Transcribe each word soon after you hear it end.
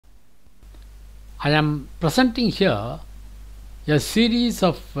I am presenting here a series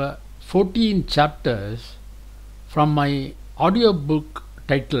of 14 chapters from my audiobook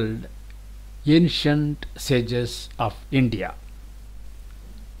titled Ancient Sages of India.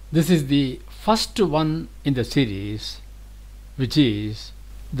 This is the first one in the series, which is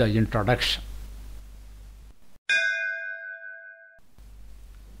the introduction.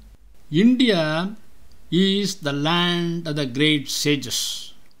 India is the land of the great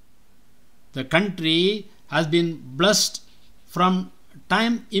sages. The country has been blessed from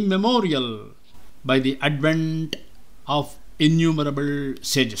time immemorial by the advent of innumerable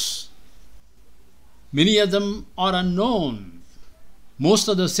sages. Many of them are unknown. Most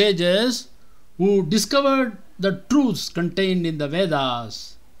of the sages who discovered the truths contained in the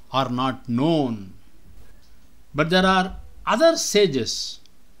Vedas are not known. But there are other sages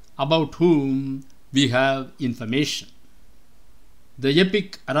about whom we have information. The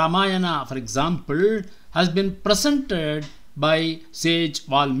epic Ramayana, for example, has been presented by sage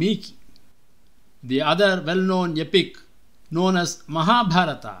Valmiki. The other well-known epic, known as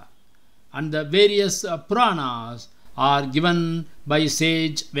Mahabharata, and the various Puranas are given by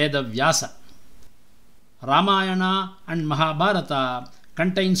sage Vedavyasa. Ramayana and Mahabharata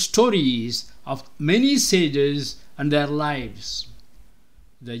contain stories of many sages and their lives.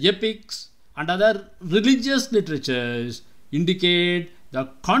 The epics and other religious literatures indicate the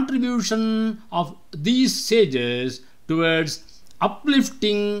contribution of these sages towards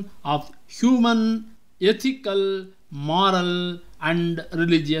uplifting of human ethical, moral and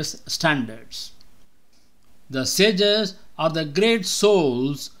religious standards. The sages are the great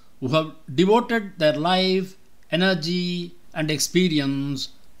souls who have devoted their life, energy and experience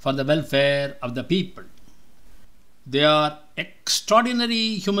for the welfare of the people. They are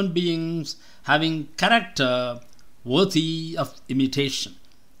extraordinary human beings having character worthy of imitation.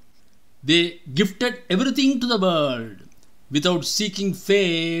 They gifted everything to the world without seeking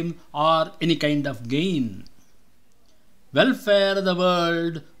fame or any kind of gain. Welfare of the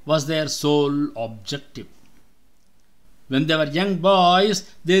world was their sole objective. When they were young boys,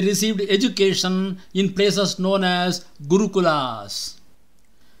 they received education in places known as Gurukulas.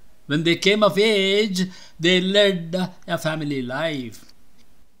 When they came of age, they led a family life.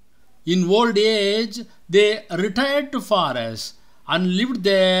 In old age, they retired to forests and lived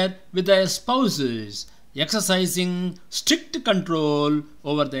there with their spouses, exercising strict control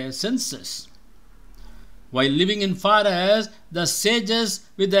over their senses. While living in forests, the sages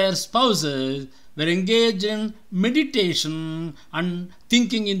with their spouses were engaged in meditation and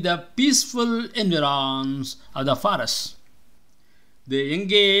thinking in the peaceful environs of the forest. They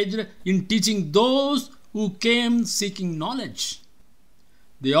engaged in teaching those who came seeking knowledge.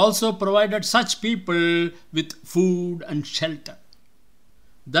 They also provided such people with food and shelter.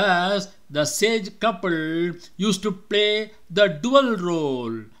 Thus, the sage couple used to play the dual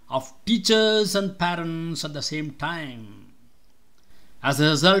role of teachers and parents at the same time. As a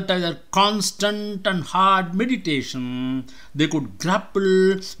result of their constant and hard meditation, they could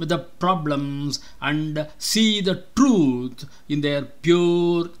grapple with the problems and see the truth in their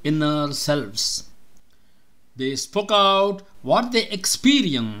pure inner selves. They spoke out what they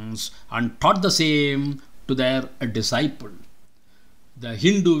experienced and taught the same to their disciple. The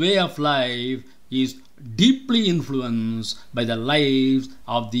Hindu way of life is deeply influenced by the lives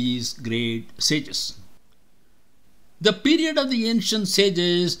of these great sages. The period of the ancient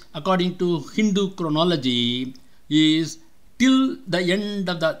sages, according to Hindu chronology, is till the end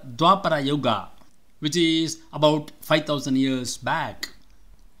of the Dwapara Yuga, which is about 5,000 years back.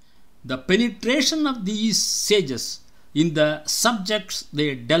 The penetration of these sages in the subjects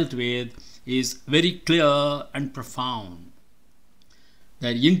they dealt with is very clear and profound.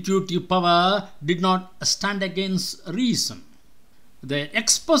 Their intuitive power did not stand against reason. Their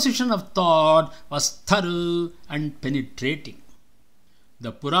exposition of thought was thorough and penetrating.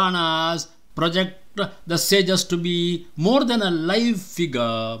 The Puranas project the sages to be more than a live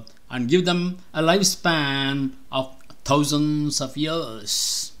figure and give them a lifespan of thousands of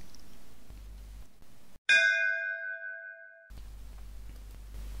years.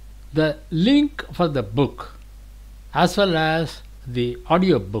 The link for the book as well as the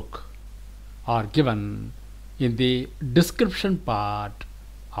audio book are given in the description part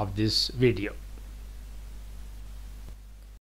of this video.